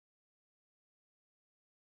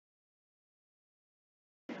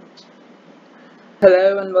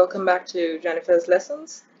Hello and welcome back to Jenifer's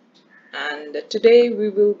lessons. And today we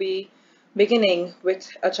will be beginning with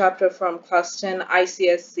a chapter from Class 10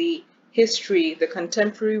 ICSE History, the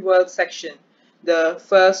Contemporary World section, the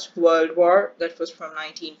First World War, that was from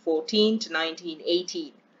 1914 to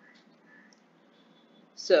 1918.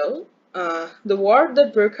 So, the war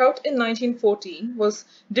that broke out in 1914 was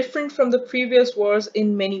different from the previous wars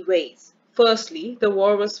in many ways. Firstly, the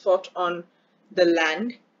war was fought on the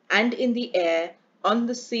land and in the air, on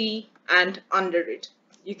the sea and under it.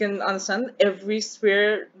 You can understand every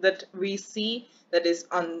sphere that we see, that is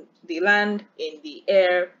on the land, in the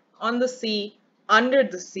air, on the sea, under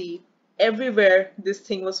the sea, everywhere this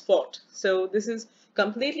thing was fought. So this is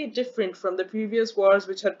completely different from the previous wars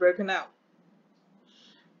which had broken out.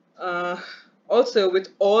 Uh, Also,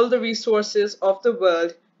 with all the resources of the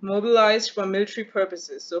world mobilized for military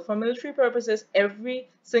purposes. So for military purposes, every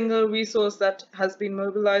single resource that has been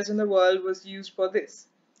mobilized in the world was used for this.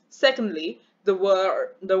 Secondly, the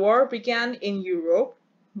war began in Europe,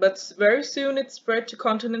 but very soon it spread to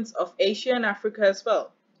continents of Asia and Africa as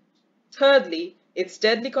well. Thirdly, its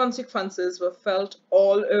deadly consequences were felt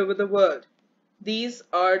all over the world. These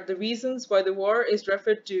are the reasons why the war is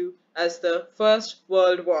referred to as the First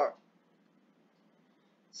World War.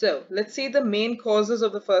 So, let's see the main causes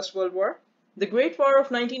of the First World War. The Great War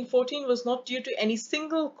of 1914 was not due to any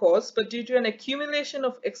single cause, but due to an accumulation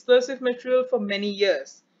of explosive material for many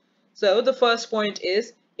years. So, the first point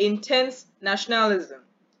is intense nationalism.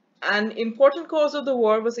 An important cause of the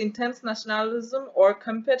war was intense nationalism or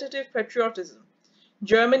competitive patriotism.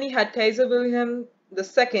 Germany had Kaiser Wilhelm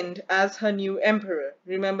II as her new emperor.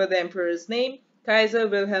 Remember the emperor's name? Kaiser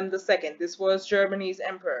Wilhelm II. This was Germany's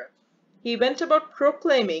emperor. He went about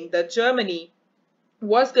proclaiming that Germany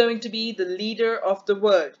was going to be the leader of the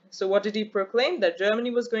world. So what did he proclaim? That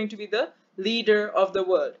Germany was going to be the leader of the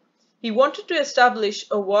world. He wanted to establish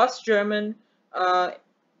a vast German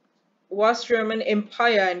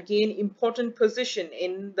empire and gain important position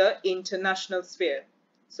in the international sphere.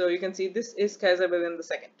 So you can see this is Kaiser Wilhelm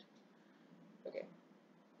II. Okay.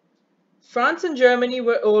 France and Germany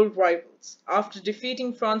were old rivals. After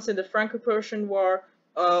defeating France in the Franco-Prussian War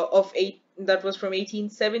that was from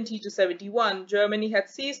 1870 to 71, Germany had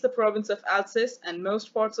seized the province of Alsace and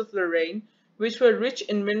most parts of Lorraine, which were rich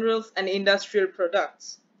in minerals and industrial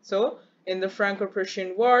products. So, in the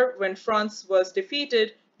Franco-Prussian War, when France was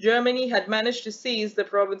defeated, Germany had managed to seize the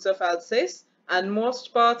province of Alsace and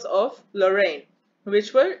most parts of Lorraine,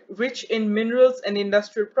 which were rich in minerals and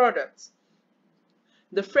industrial products.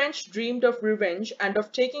 The French dreamed of revenge and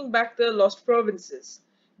of taking back their lost provinces.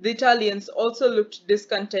 The Italians also looked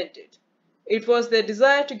discontented. It was their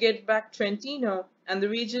desire to get back Trentino and the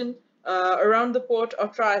region around the port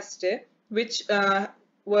of Trieste, which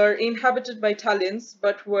were inhabited by Italians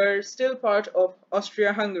but were still part of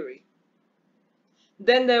Austria-Hungary.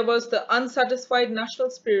 Then there was the unsatisfied national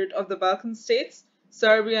spirit of the Balkan states,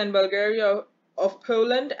 Serbia and Bulgaria, of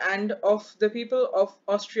Poland, and of the people of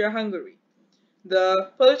Austria-Hungary. The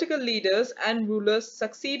political leaders and rulers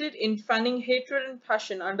succeeded in fanning hatred and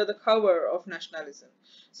passion under the cover of nationalism.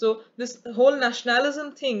 So this whole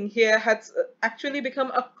nationalism thing here has actually become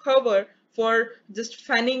a cover for just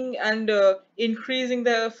fanning and increasing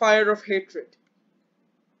the fire of hatred.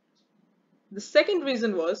 The second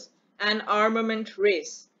reason was an armament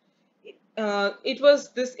race. It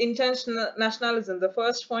was this intense nationalism. The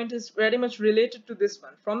first point is very much related to this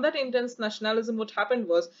one. From that intense nationalism, what happened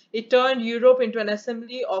was it turned Europe into an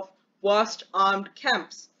assembly of vast armed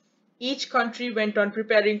camps. Each country went on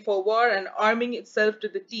preparing for war and arming itself to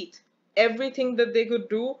the teeth. Everything that they could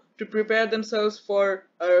do to prepare themselves for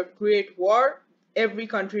a great war, every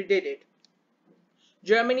country did it.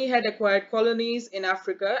 Germany had acquired colonies in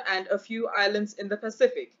Africa and a few islands in the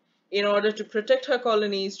Pacific. In order to protect her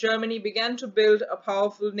colonies, Germany began to build a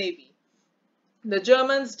powerful navy. The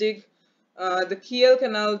Germans dug the Kiel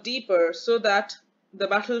Canal deeper so that the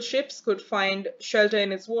battleships could find shelter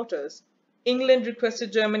in its waters. England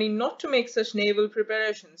requested Germany not to make such naval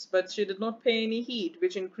preparations, but she did not pay any heed,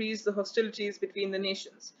 which increased the hostilities between the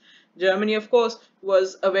nations. Germany, of course,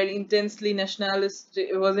 was in a very intense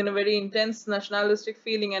nationalistic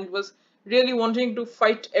feeling and was really wanting to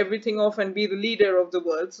fight everything off and be the leader of the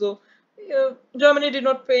world. So Germany did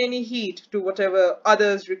not pay any heed to whatever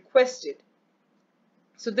others requested.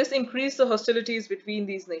 So this increased the hostilities between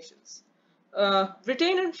these nations.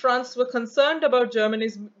 Britain and France were concerned about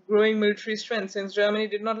Germany's growing military strength, since Germany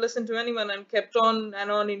did not listen to anyone and kept on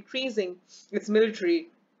and on increasing its military.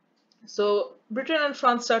 So Britain and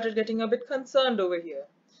France started getting a bit concerned over here.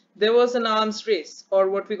 There was an arms race, or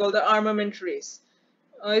what we call the armament race.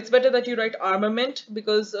 It's better that you write armament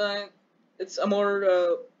because it's a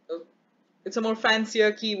more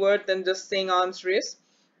fancier keyword than just saying arms race.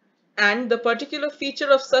 And the particular feature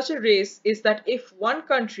of such a race is that if one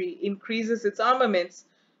country increases its armaments,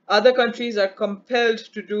 other countries are compelled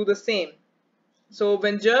to do the same. So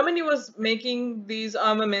when Germany was making these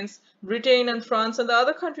armaments, Britain and France and the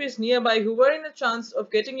other countries nearby who were in a chance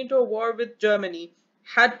of getting into a war with Germany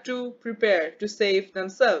had to prepare to save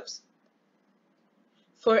themselves.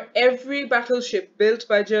 For every battleship built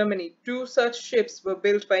by Germany, two such ships were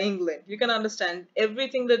built by England. You can understand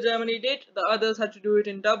everything that Germany did, the others had to do it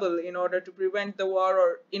in double in order to prevent the war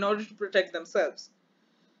or in order to protect themselves.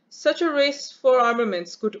 Such a race for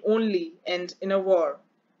armaments could only end in a war.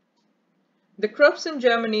 The Krupps in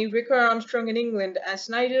Germany, Vickers Armstrong in England, and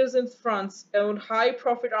Schneiders in France owned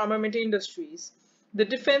high-profit armament industries. The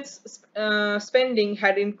defense spending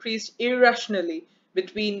had increased irrationally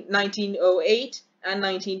between 1908 and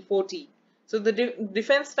 1914. So the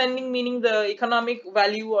defense spending, meaning the economic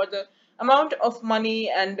value or the amount of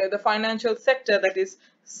money and the financial sector that is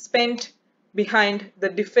spent behind the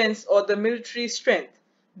defense or the military strength.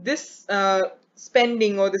 This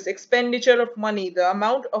spending or this expenditure of money, the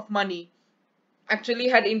amount of money actually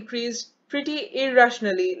had increased pretty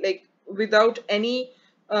irrationally, like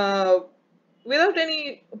uh, without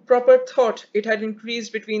any proper thought. It had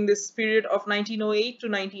increased between this period of 1908 to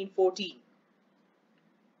 1914.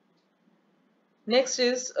 Next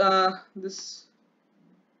is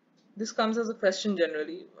this comes as a question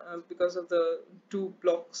generally because of the two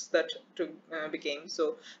blocks that became.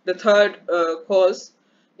 So the third cause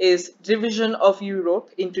is division of Europe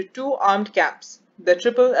into two armed camps, the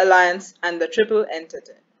Triple Alliance and the Triple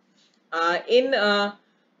Entente. In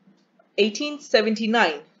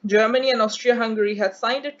 1879, Germany and Austria-Hungary had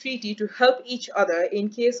signed a treaty to help each other in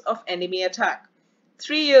case of enemy attack.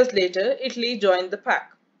 3 years later, Italy joined the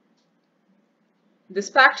pact. This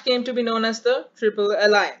pact came to be known as the Triple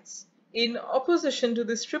Alliance. In opposition to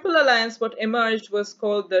this Triple Alliance, what emerged was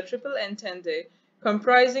called the Triple Entente,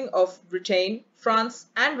 comprising of Britain, France,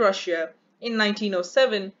 and Russia in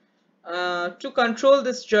 1907 to control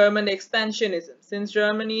this German expansionism. Since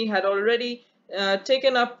Germany had already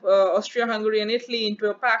taken up Austria-Hungary and Italy into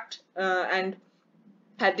a pact and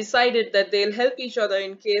had decided that they'll help each other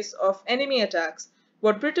in case of enemy attacks,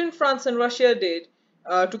 what Britain, France, and Russia did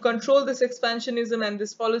to control this expansionism and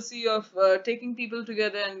this policy of taking people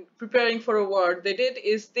together and preparing for a war, they did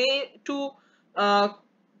is they too uh,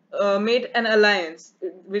 made an alliance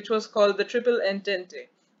which was called the Triple Entente.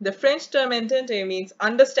 The French term entente means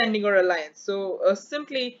understanding or alliance. So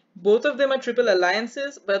simply both of them are triple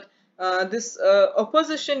alliances, but this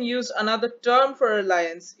opposition used another term for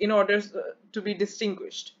alliance in order to be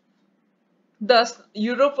distinguished. Thus,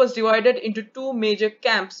 Europe was divided into two major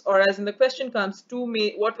camps, or as in the question comes,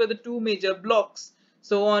 what were the two major blocks?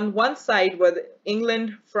 So on one side were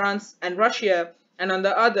England, France, and Russia, and on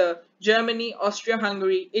the other, Germany,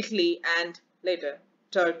 Austria-Hungary, Italy, and later,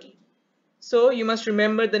 Turkey. So you must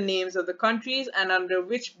remember the names of the countries and under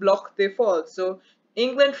which block they fall. So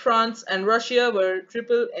England, France, and Russia were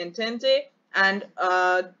Triple Entente, and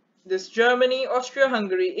this Germany,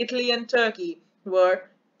 Austria-Hungary, Italy, and Turkey were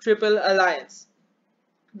Triple Alliance.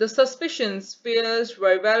 The suspicions, fears,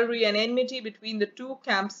 rivalry, and enmity between the two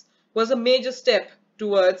camps was a major step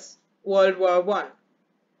towards World War I.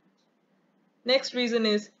 Next reason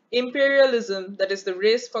is imperialism, that is the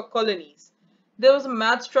race for colonies. There was a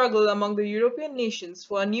mad struggle among the European nations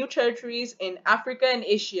for new territories in Africa and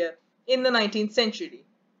Asia in the 19th century.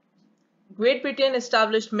 Great Britain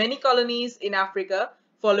established many colonies in Africa,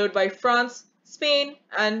 followed by France, Spain,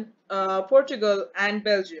 and Portugal and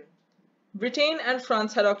Belgium. Britain and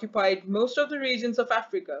France had occupied most of the regions of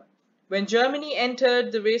Africa. When Germany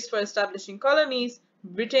entered the race for establishing colonies,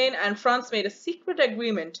 Britain and France made a secret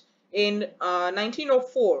agreement in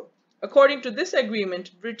 1904. According to this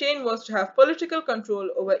agreement, Britain was to have political control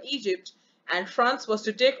over Egypt and France was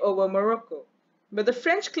to take over Morocco. But the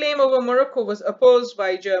French claim over Morocco was opposed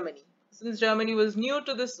by Germany. Since Germany was new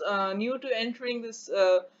to entering this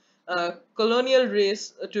colonial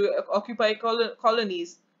race to occupy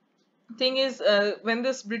colonies, thing is, when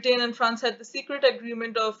this Britain and France had the secret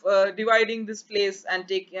agreement of dividing this place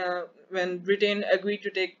and when Britain agreed to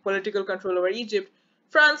take political control over Egypt,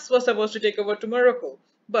 France was supposed to take over to Morocco.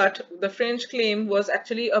 But the French claim was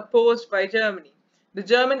actually opposed by Germany. The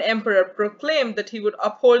German emperor proclaimed that he would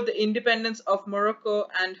uphold the independence of Morocco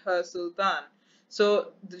and her sultan.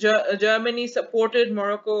 So Germany supported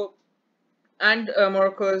Morocco and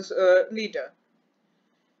Morocco's leader.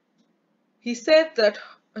 He said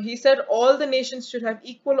all the nations should have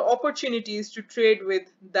equal opportunities to trade with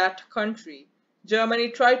that country. Germany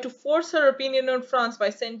tried to force her opinion on France by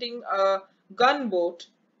sending gunboat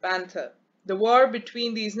Panther. The war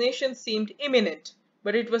between these nations seemed imminent,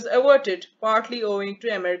 but it was averted partly owing to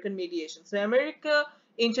American mediation. So America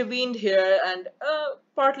intervened here and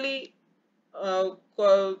partly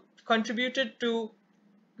contributed to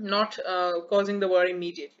not causing the war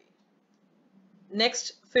immediately.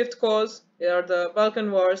 Next, fifth cause are the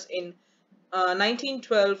Balkan Wars. In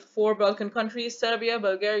 1912, four Balkan countries, Serbia,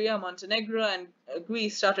 Bulgaria, Montenegro, and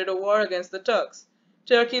Greece, started a war against the Turks.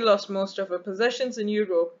 Turkey lost most of her possessions in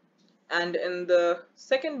Europe, and in the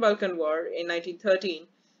Second Balkan War in 1913,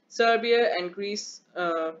 Serbia and Greece,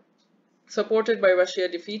 supported by Russia,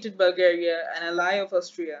 defeated Bulgaria, an ally of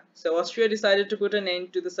Austria. So Austria decided to put an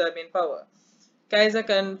end to the Serbian power. Kaiser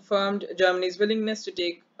confirmed Germany's willingness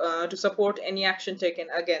to support any action taken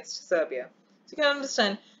against Serbia. So you can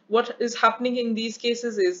understand what is happening in these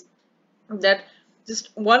cases is that just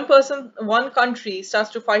one person, one country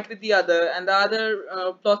starts to fight with the other, and the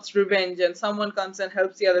other plots revenge, and someone comes and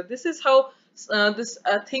helps the other. This is how this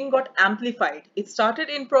thing got amplified. It started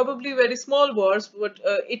in probably very small wars, but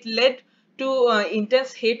it led to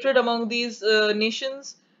intense hatred among these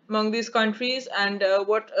nations, among these countries, and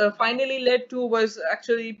what finally led to was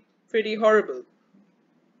actually pretty horrible.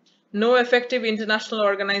 No effective international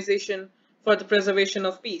organization for the preservation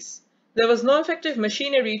of peace. There was no effective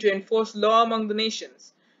machinery to enforce law among the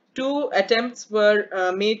nations. Two attempts were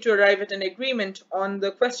made to arrive at an agreement on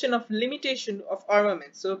the question of limitation of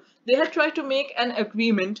armaments. So they had tried to make an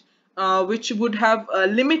agreement which would have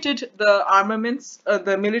limited the armaments,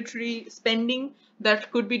 the military spending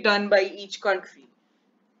that could be done by each country.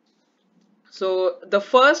 So the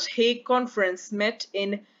first Hague Conference met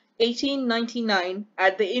in 1899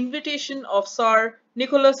 at the invitation of Tsar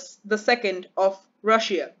Nicholas II of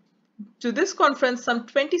Russia. To this conference, some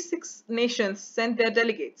 26 nations sent their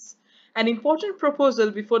delegates. An important proposal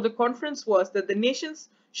before the conference was that the nations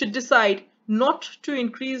should decide not to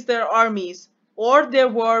increase their armies or their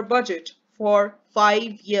war budget for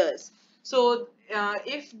 5 years. So,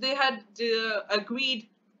 if they had agreed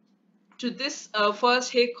to this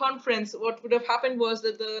first Hague conference, what would have happened was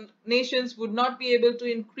that the nations would not be able to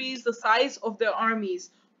increase the size of their armies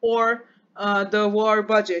or the war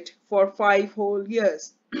budget for 5 whole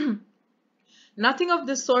years. Nothing of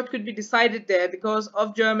this sort could be decided there because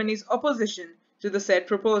of Germany's opposition to the said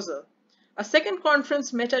proposal. A second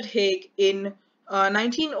conference met at Hague in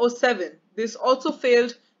 1907. This also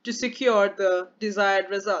failed to secure the desired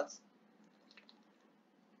results.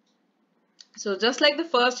 So just like the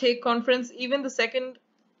first Hague conference, even the second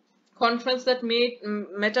conference that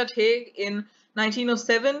met at Hague in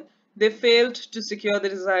 1907, they failed to secure the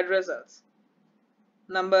desired results.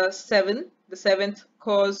 Number 7, the seventh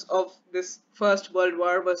cause of this First World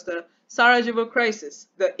War was the Sarajevo crisis,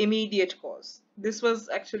 the immediate cause. This was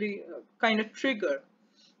actually a kind of trigger.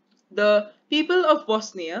 The people of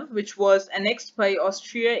Bosnia, which was annexed by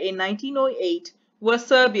Austria in 1908, were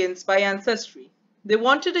Serbians by ancestry. They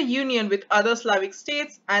wanted a union with other Slavic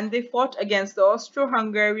states, and they fought against the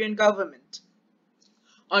Austro-Hungarian government.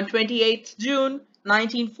 On 28 June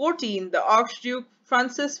 1914, the Archduke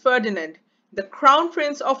Francis Ferdinand, the Crown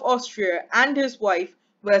Prince of Austria, and his wife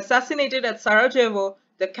were assassinated at Sarajevo,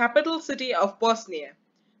 the capital city of Bosnia.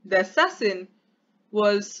 The assassin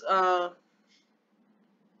was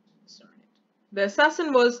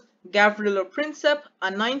Gavrilo Princip,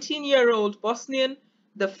 a 19-year-old Bosnian,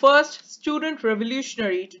 the first student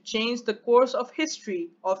revolutionary to change the course of history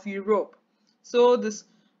of Europe. So this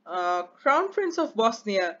Crown Prince of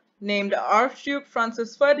Bosnia, named Archduke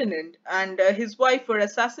Francis Ferdinand, and his wife were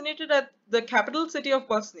assassinated at the capital city of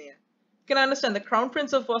Bosnia. You can understand, the Crown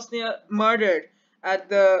Prince of Bosnia murdered at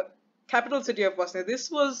the capital city of Bosnia.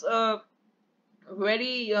 This was a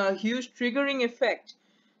very huge triggering effect.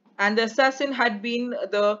 And the assassin had been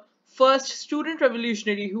the first student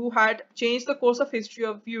revolutionary who had changed the course of history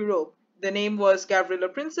of Europe. The name was Gavrilo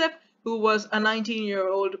Princip, who was a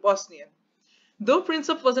 19-year-old Bosnian. Though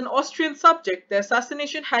Princip was an Austrian subject, the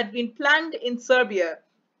assassination had been planned in Serbia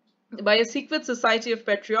by a secret society of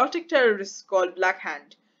patriotic terrorists called Black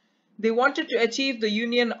Hand. They wanted to achieve the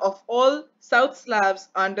union of all South Slavs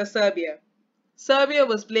under Serbia. Serbia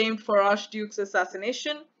was blamed for Archduke's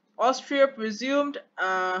assassination. Austria presumed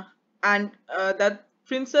that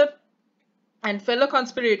Princip and fellow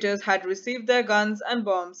conspirators had received their guns and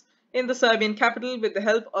bombs in the Serbian capital with the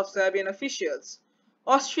help of Serbian officials.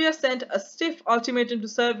 Austria sent a stiff ultimatum to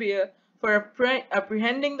Serbia for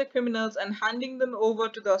apprehending the criminals and handing them over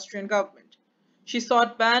to the Austrian government. She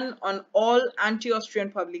sought ban on all anti-Austrian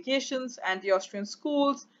publications, anti-Austrian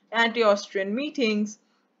schools, anti-Austrian meetings,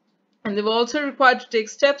 And they were also required to take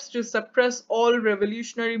steps to suppress all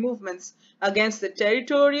revolutionary movements against the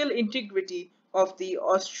territorial integrity of the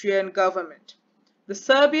Austrian government. The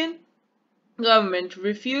Serbian government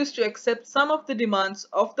refused to accept some of the demands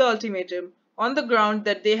of the ultimatum on the ground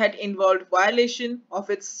that they had involved violation of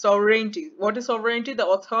its sovereignty. What is sovereignty? The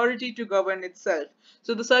authority to govern itself.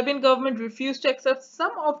 So the Serbian government refused to accept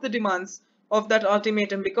some of the demands of that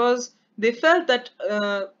ultimatum because they felt that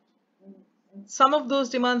some of those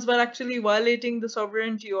demands were actually violating the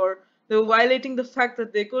sovereignty, or they were violating the fact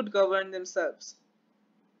that they could govern themselves.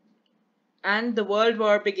 And the World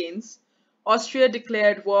War begins. Austria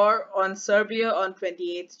declared war on Serbia on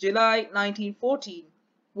 28 July 1914.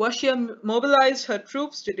 Russia mobilized her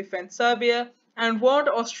troops to defend Serbia and warned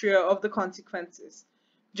Austria of the consequences.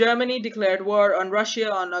 Germany declared war on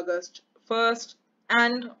Russia on August 1st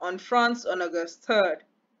and on France on August 3rd.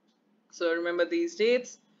 So remember these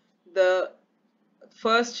dates. The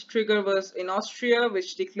first trigger was in Austria,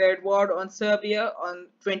 which declared war on Serbia on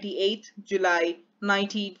 28 July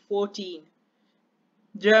 1914.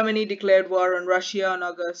 Germany declared war on Russia on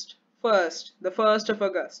August 1st, the 1st of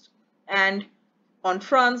August, and on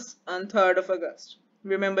France on 3rd of August.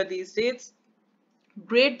 Remember these dates.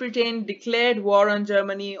 Great Britain declared war on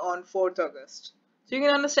Germany on 4th August. So you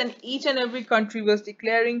can understand each and every country was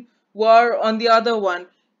declaring war on the other one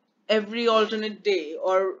every alternate day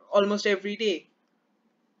or almost every day.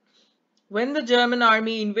 When the German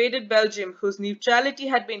army invaded Belgium, whose neutrality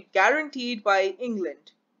had been guaranteed by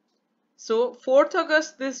England. So 4th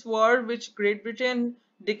August, this war which Great Britain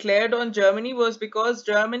declared on Germany was because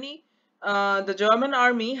the German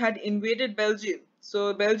army had invaded Belgium.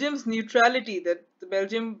 So Belgium's neutrality, that the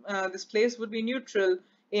Belgium, this place would be neutral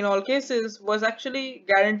in all cases, was actually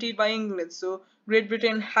guaranteed by England. So Great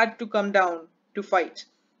Britain had to come down to fight.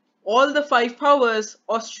 All the five powers,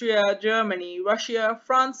 Austria, Germany, Russia,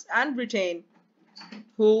 France, and Britain,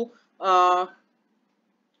 who uh,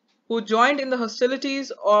 joined in the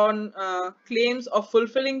hostilities on claims of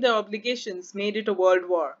fulfilling their obligations, made it a world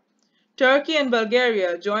war. Turkey and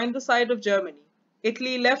Bulgaria joined the side of Germany.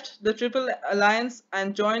 Italy left the Triple Alliance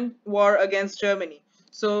and joined war against Germany.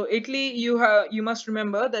 So Italy, you must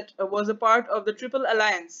remember that was a part of the Triple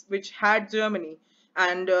Alliance, which had Germany,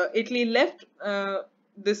 and Italy left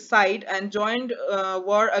this side and joined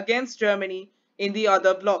war against Germany in the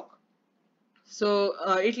other bloc. So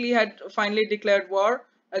Italy had finally declared war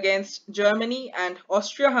against Germany and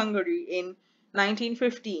Austria-Hungary in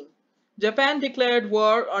 1915. Japan declared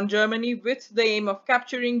war on Germany with the aim of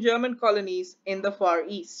capturing German colonies in the Far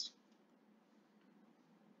East.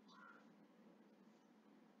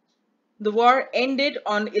 The war ended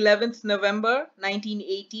on 11th November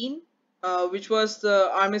 1918, which was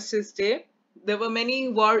the Armistice Day. There were many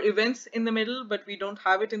war events in the middle, but we don't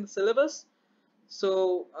have it in the syllabus.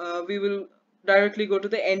 So we will directly go to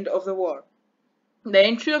the end of the war. The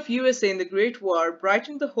entry of USA in the Great War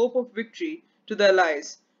brightened the hope of victory to the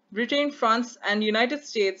Allies. Britain, France, and United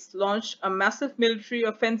States launched a massive military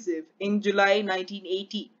offensive in July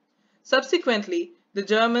 1918. Subsequently, the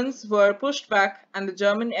Germans were pushed back, and the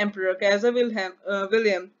German Emperor Kaiser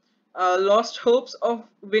William lost hopes of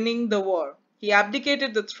winning the war. He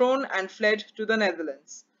abdicated the throne and fled to the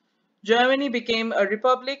Netherlands. Germany became a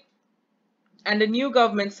republic, and a new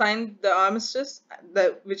government signed the armistice,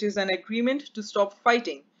 which is an agreement to stop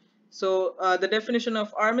fighting. So the definition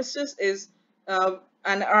of armistice is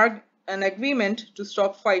an agreement to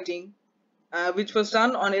stop fighting, which was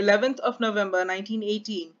done on 11th of November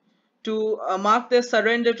 1918 to mark their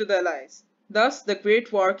surrender to the Allies. Thus, the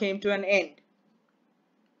Great War came to an end.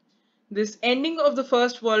 This ending of the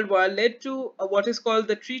First World War led to what is called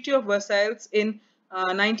the Treaty of Versailles in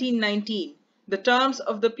 1919. The terms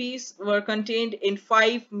of the peace were contained in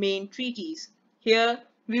 5 main treaties. Here,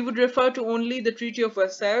 we would refer to only the Treaty of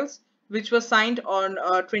Versailles, which was signed on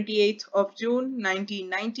 28th of June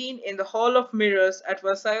 1919 in the Hall of Mirrors at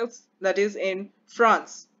Versailles, that is in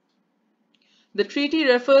France. The treaty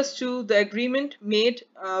refers to the agreement made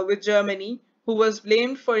with Germany, who was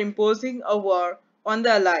blamed for imposing a war on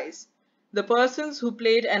the Allies. The persons who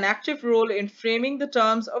played an active role in framing the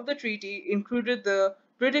terms of the treaty included the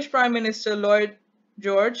British Prime Minister Lloyd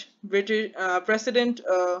George, President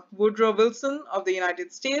Woodrow Wilson of the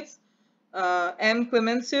United States, M.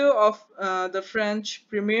 Clemenceau of the French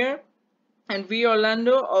Premier, and V.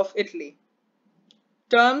 Orlando of Italy.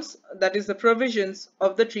 Terms, that is the provisions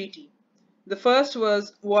of the treaty. The first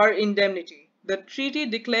was war indemnity. The treaty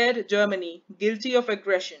declared Germany guilty of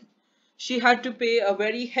aggression. She had to pay a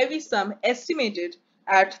very heavy sum estimated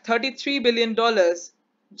at $33 billion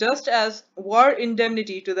just as war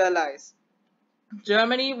indemnity to the Allies.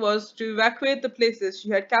 Germany was to evacuate the places she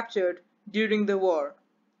had captured during the war.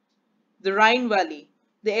 The Rhine Valley.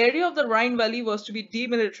 The area of the Rhine Valley was to be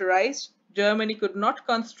demilitarized. Germany could not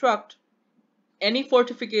construct any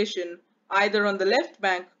fortification either on the left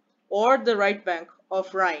bank or the right bank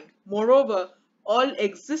of Rhine. Moreover, all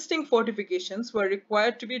existing fortifications were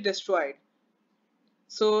required to be destroyed.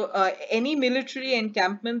 So, any military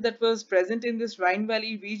encampment that was present in this Rhine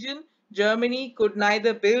Valley region, Germany could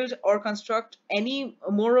neither build or construct any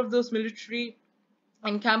more of those military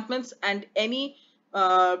encampments, and any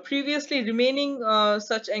previously remaining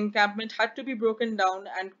such encampment had to be broken down,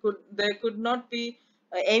 and there could not be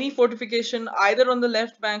any fortification either on the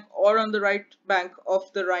left bank or on the right bank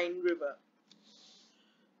of the Rhine River.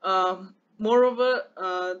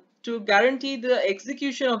 Moreover, to guarantee the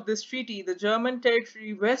execution of this treaty, the German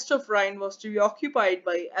territory west of Rhine was to be occupied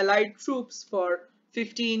by Allied troops for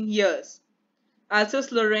 15 years.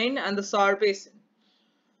 Alsace-Lorraine and the Saar Basin.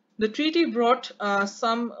 The treaty brought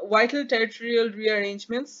some vital territorial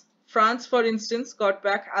rearrangements. France, for instance, got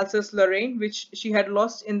back Alsace-Lorraine, which she had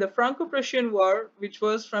lost in the Franco-Prussian War, which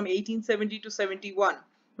was from 1870 to 71.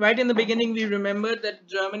 Right in the beginning, we remember that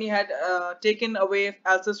Germany had taken away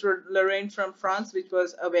Alsace-Lorraine from France, which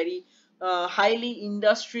was a very highly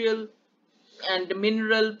industrial and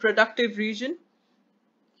mineral productive region.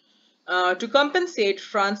 To compensate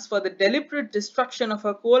France for the deliberate destruction of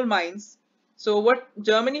her coal mines. So what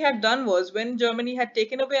Germany had done was, when Germany had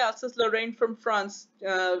taken away Alsace-Lorraine from France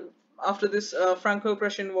after this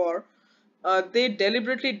Franco-Prussian War, they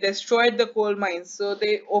deliberately destroyed the coal mines. So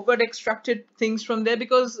they over-extracted things from there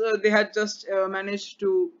because they had just managed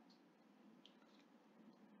to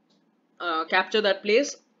capture that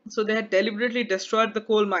place. So they had deliberately destroyed the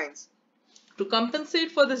coal mines. To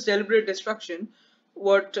compensate for this deliberate destruction,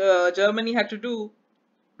 what Germany had to do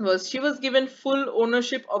was, she was given full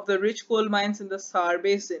ownership of the rich coal mines in the Saar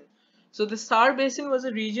Basin. So the Saar Basin was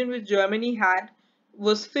a region which Germany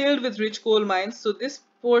was filled with rich coal mines. So this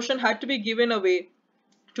portion had to be given away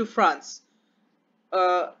to France,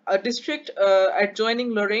 a district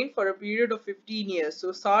adjoining Lorraine for a period of 15 years.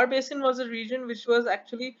 So Saar Basin was a region which was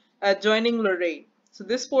actually adjoining Lorraine. So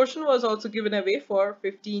this portion was also given away for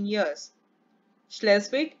 15 years.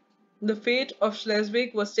 Schleswig. The fate of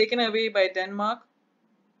Schleswig was taken away by Denmark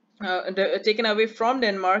taken away from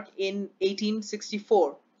Denmark in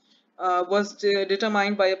 1864, was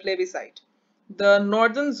determined by a plebiscite. The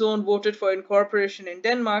northern zone voted for incorporation in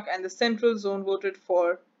Denmark, and the central zone voted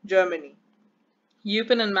for Germany.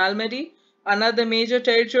 Eupen and Malmedy. Another major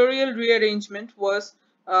territorial rearrangement was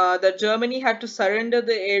that Germany had to surrender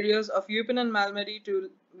the areas of Eupen and Malmedy to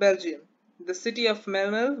Belgium. The city of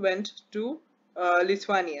Memel went to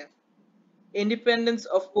Lithuania. Independence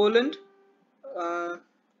of Poland.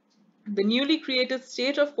 The newly created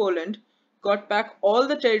state of Poland got back all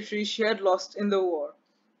the territory she had lost in the war.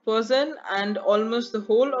 Posen and almost the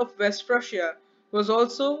whole of West Prussia was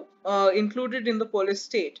also included in the Polish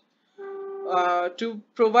state. To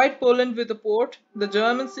provide Poland with a port, the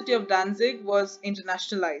German city of Danzig was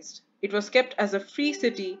internationalized. It was kept as a free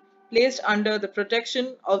city, placed under the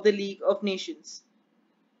protection of the League of Nations.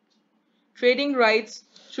 Trading rights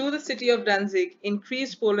through the city of Danzig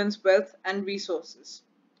increased Poland's wealth and resources.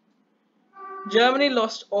 Germany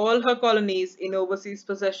lost all her colonies in overseas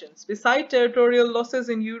possessions. Besides territorial losses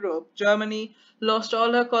in Europe, Germany lost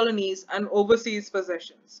all her colonies and overseas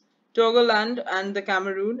possessions. Togoland and the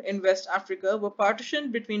Cameroon in West Africa were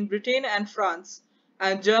partitioned between Britain and France,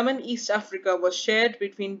 and German East Africa was shared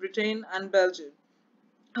between Britain and Belgium.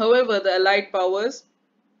 However, the Allied powers,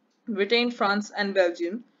 Britain, France, and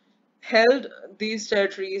Belgium, held these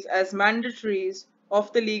territories as mandatories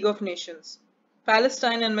of the League of Nations.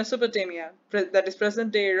 Palestine and Mesopotamia, that is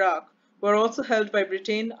present-day Iraq, were also held by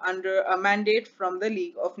Britain under a mandate from the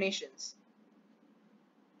League of Nations.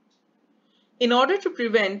 In order to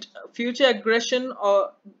prevent future aggression,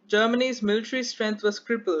 Germany's military strength was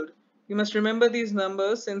crippled. You must remember these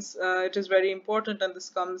numbers, since it is very important, and this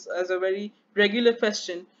comes as a very regular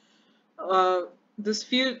question. So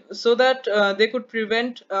that they could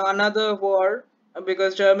prevent another war,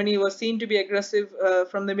 because Germany was seen to be aggressive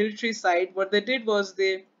from the military side. What they did was,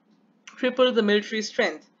 they crippled the military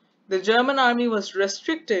strength. The German army was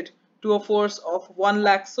restricted to a force of 1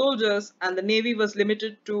 lakh soldiers, and the navy was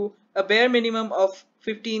limited to a bare minimum of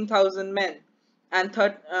 15,000 men and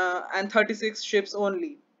 36 ships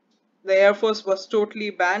only. The air force was totally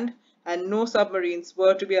banned, and no submarines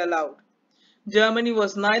were to be allowed. Germany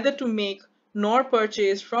was neither to make nor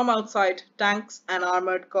purchase from outside tanks and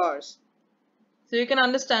armored cars. So you can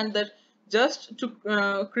understand that just to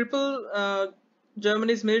cripple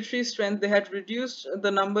Germany's military strength, they had reduced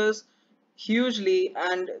the numbers hugely,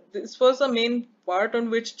 and this was the main part on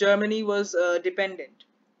which Germany was dependent.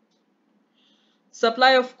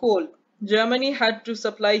 Supply of coal. Germany had to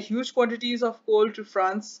supply huge quantities of coal to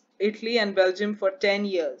France, Italy, and Belgium for 10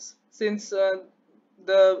 years. Since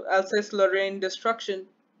the Alsace-Lorraine destruction,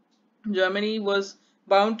 Germany was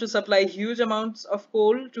bound to supply huge amounts of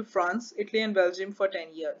coal to France, Italy, and Belgium for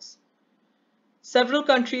 10 years. Several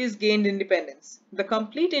countries gained independence. The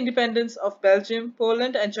complete independence of Belgium,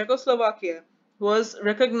 Poland, and Czechoslovakia was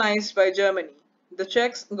recognized by Germany. The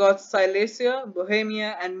Czechs got Silesia,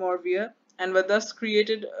 Bohemia, and Moravia, and was thus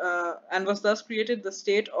created the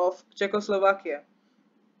state of Czechoslovakia.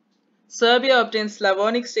 Serbia obtained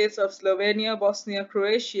Slavonic states of Slovenia, Bosnia,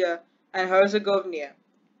 Croatia, and Herzegovina,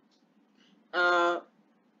 uh,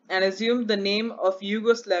 and assumed the name of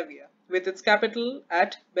Yugoslavia, with its capital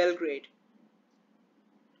at Belgrade.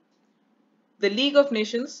 The League of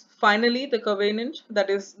Nations, finally the covenant, that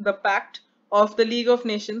is the pact of the League of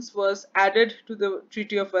Nations, was added to the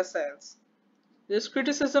Treaty of Versailles. There's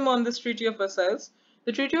criticism on this Treaty of Versailles.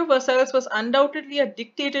 The Treaty of Versailles was undoubtedly a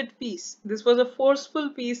dictated peace. This was a forceful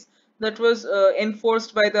peace that was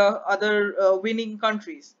enforced by the other winning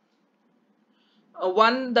countries.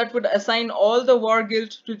 One that would assign all the war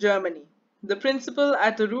guilt to Germany. The principle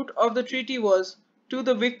at the root of the treaty was, to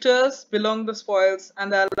the victors belong the spoils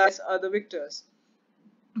and the allies are the victors.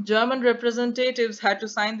 German representatives had to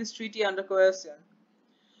sign this treaty under coercion.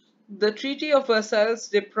 The Treaty of Versailles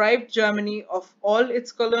deprived Germany of all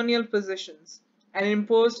its colonial possessions and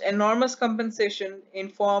imposed enormous compensation in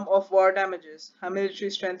form of war damages. Her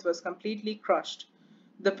military strength was completely crushed.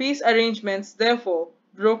 The peace arrangements, therefore,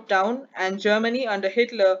 broke down, and Germany under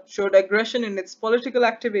Hitler showed aggression in its political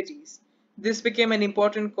activities. This became an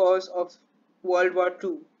important cause of World War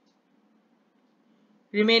II.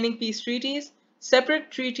 Remaining peace treaties.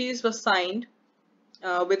 Separate treaties were signed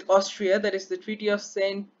with Austria, that is the Treaty of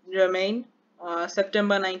Saint-Germain,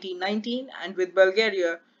 September 1919, and with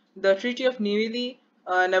Bulgaria, the Treaty of Neuilly,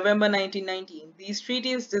 November 1919. These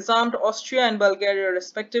treaties disarmed Austria and Bulgaria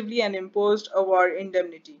respectively and imposed a war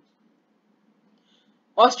indemnity.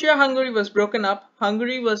 Austria-Hungary was broken up.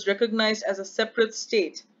 Hungary was recognized as a separate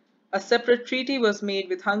state. A separate treaty was made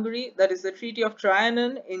with Hungary, that is the Treaty of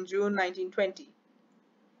Trianon, in June 1920.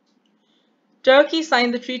 Turkey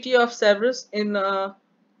signed the Treaty of Sevres in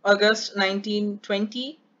August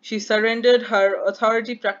 1920. She surrendered her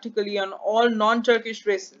authority practically on all non-Turkish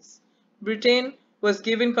races. Britain was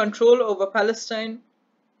given control over Palestine,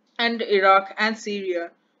 and Iraq and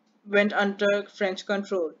Syria went under French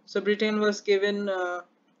control. So Britain was given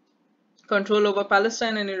control over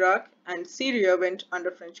Palestine and Iraq, and Syria went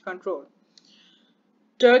under French control.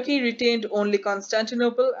 Turkey retained only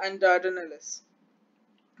Constantinople and Dardanelles.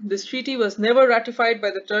 This treaty was never ratified by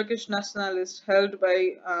the Turkish nationalists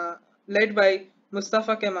led by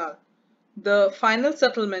Mustafa Kemal. The final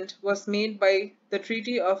settlement was made by the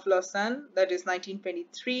Treaty of Lausanne, that is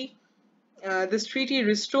 1923. This treaty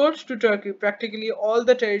restored to Turkey practically all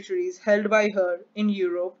the territories held by her in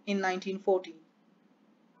Europe in 1914.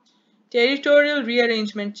 Territorial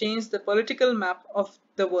rearrangement changed the political map of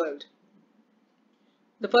the world.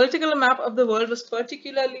 The political map of the world was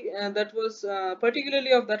particularly of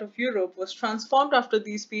that of Europe was transformed after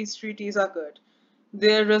these peace treaties occurred.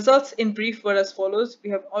 Their results in brief were as follows. We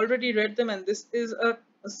have already read them, and this is a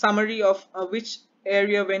summary of which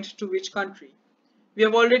area went to which country. We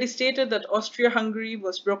have already stated that Austria-Hungary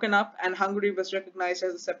was broken up and Hungary was recognized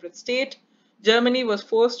as a separate state. Germany was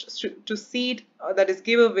forced to cede, that is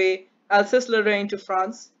give away, Alsace-Lorraine to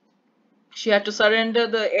France. She had to surrender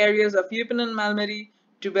the areas of Eupen and Malmedy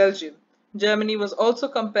to Belgium. Germany was also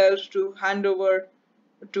compelled to hand over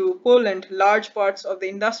to Poland large parts of the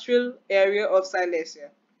industrial area of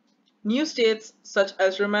Silesia. New states such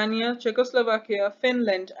as Romania, Czechoslovakia,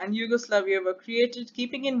 Finland, and Yugoslavia were created,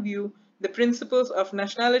 keeping in view the principles of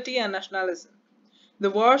nationality and nationalism.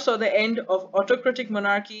 The war saw the end of autocratic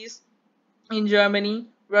monarchies in Germany,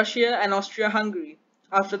 Russia, and Austria-Hungary.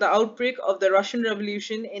 After the outbreak of the Russian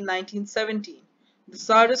Revolution in 1917, the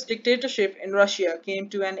Tsarist dictatorship in Russia came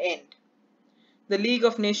to an end. The League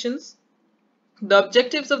of Nations. The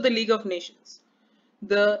objectives of the League of Nations.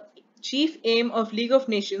 The chief aim of League of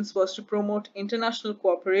Nations was to promote international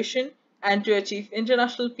cooperation and to achieve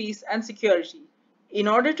international peace and security. In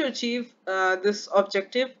order to achieve this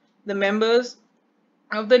objective, the members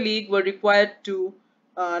of the League were required to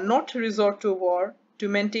not resort to war, to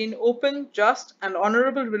maintain open, just, and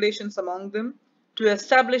honorable relations among them, to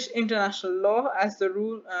establish international law as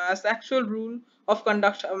the actual rule of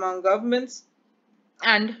conduct among governments,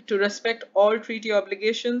 and to respect all treaty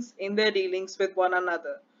obligations in their dealings with one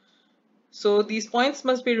another. So these points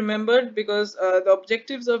must be remembered because the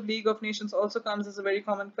objectives of League of Nations also comes as a very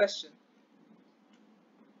common question.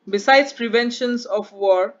 Besides preventions of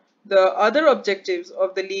war, the other objectives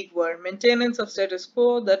of the League were maintenance of status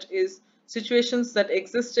quo, that is, situations that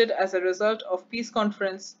existed as a result of peace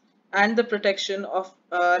conference, and the protection of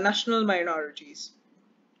national minorities.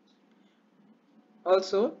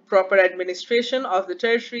 Also, proper administration of the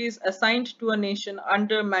territories assigned to a nation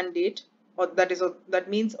under mandate, or that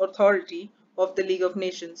means authority of the League of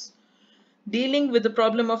Nations. Dealing with the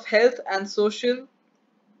problem of health and social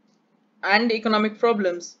and economic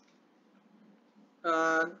problems,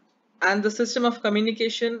 uh, and the system of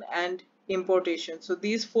communication and importation. So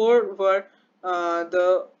these four were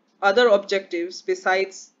the other objectives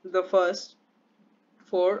besides the first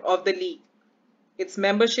four of the League. Its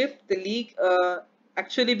membership, the League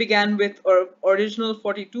actually began with original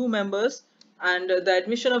 42 members, and the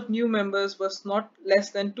admission of new members was not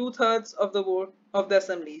less than 2/3 of the vote of the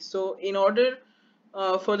assembly. So in order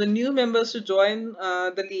for the new members to join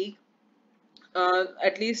the League,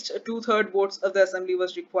 at least 2/3 votes of the assembly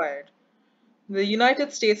was required. The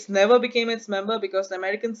United States never became its member because the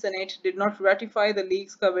American Senate did not ratify the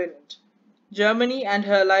League's covenant. Germany and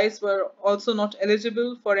her allies were also not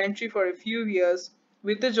eligible for entry for a few years.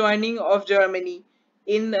 With the joining of Germany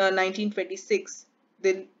in 1926,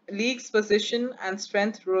 the League's position and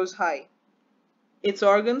strength rose high. Its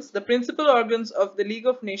organs, the principal organs of the League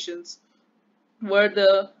of Nations, were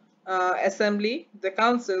the Assembly, the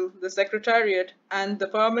Council, the Secretariat, and the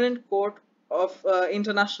Permanent Court of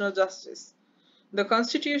International Justice. The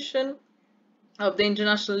Constitution of the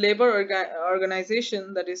International Labour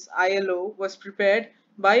Organization, that is ILO, was prepared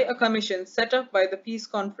by a commission set up by the Peace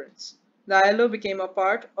Conference. The ILO became a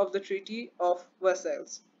part of the Treaty of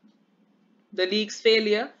Versailles. The League's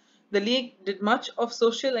failure. The League did much of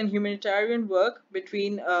social and humanitarian work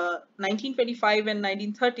between 1925 and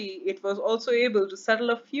 1930. It was also able to settle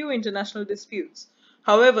a few international disputes.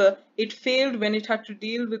 However, it failed when it had to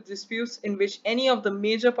deal with disputes in which any of the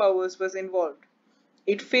major powers was involved.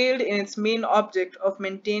 It failed in its main object of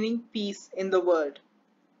maintaining peace in the world.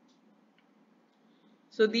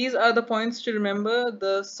 So these are the points to remember,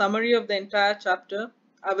 the summary of the entire chapter.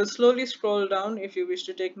 I will slowly scroll down. If you wish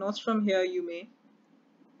to take notes from here, you may.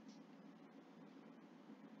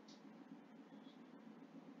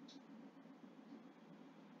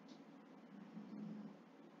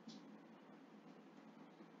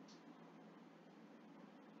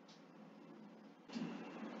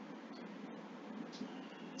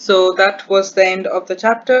 So that was the end of the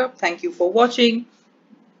chapter. Thank you for watching,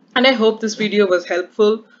 and I hope this video was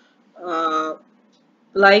helpful. Uh,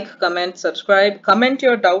 like, comment, subscribe, comment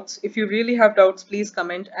your doubts. If you really have doubts, please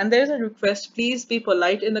comment. And there's a request, please be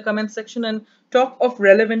polite in the comment section and talk of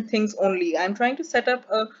relevant things only. I'm trying to set up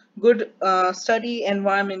a good study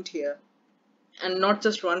environment here and not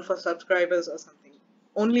just one for subscribers or something.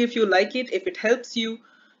 Only if you like it, if it helps you,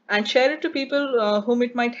 and share it to people whom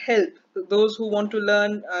it might help, those who want to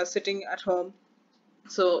learn sitting at home.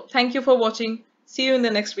 So thank you for watching. See you in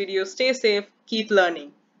the next video. Stay safe, keep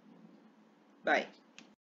learning. Bye.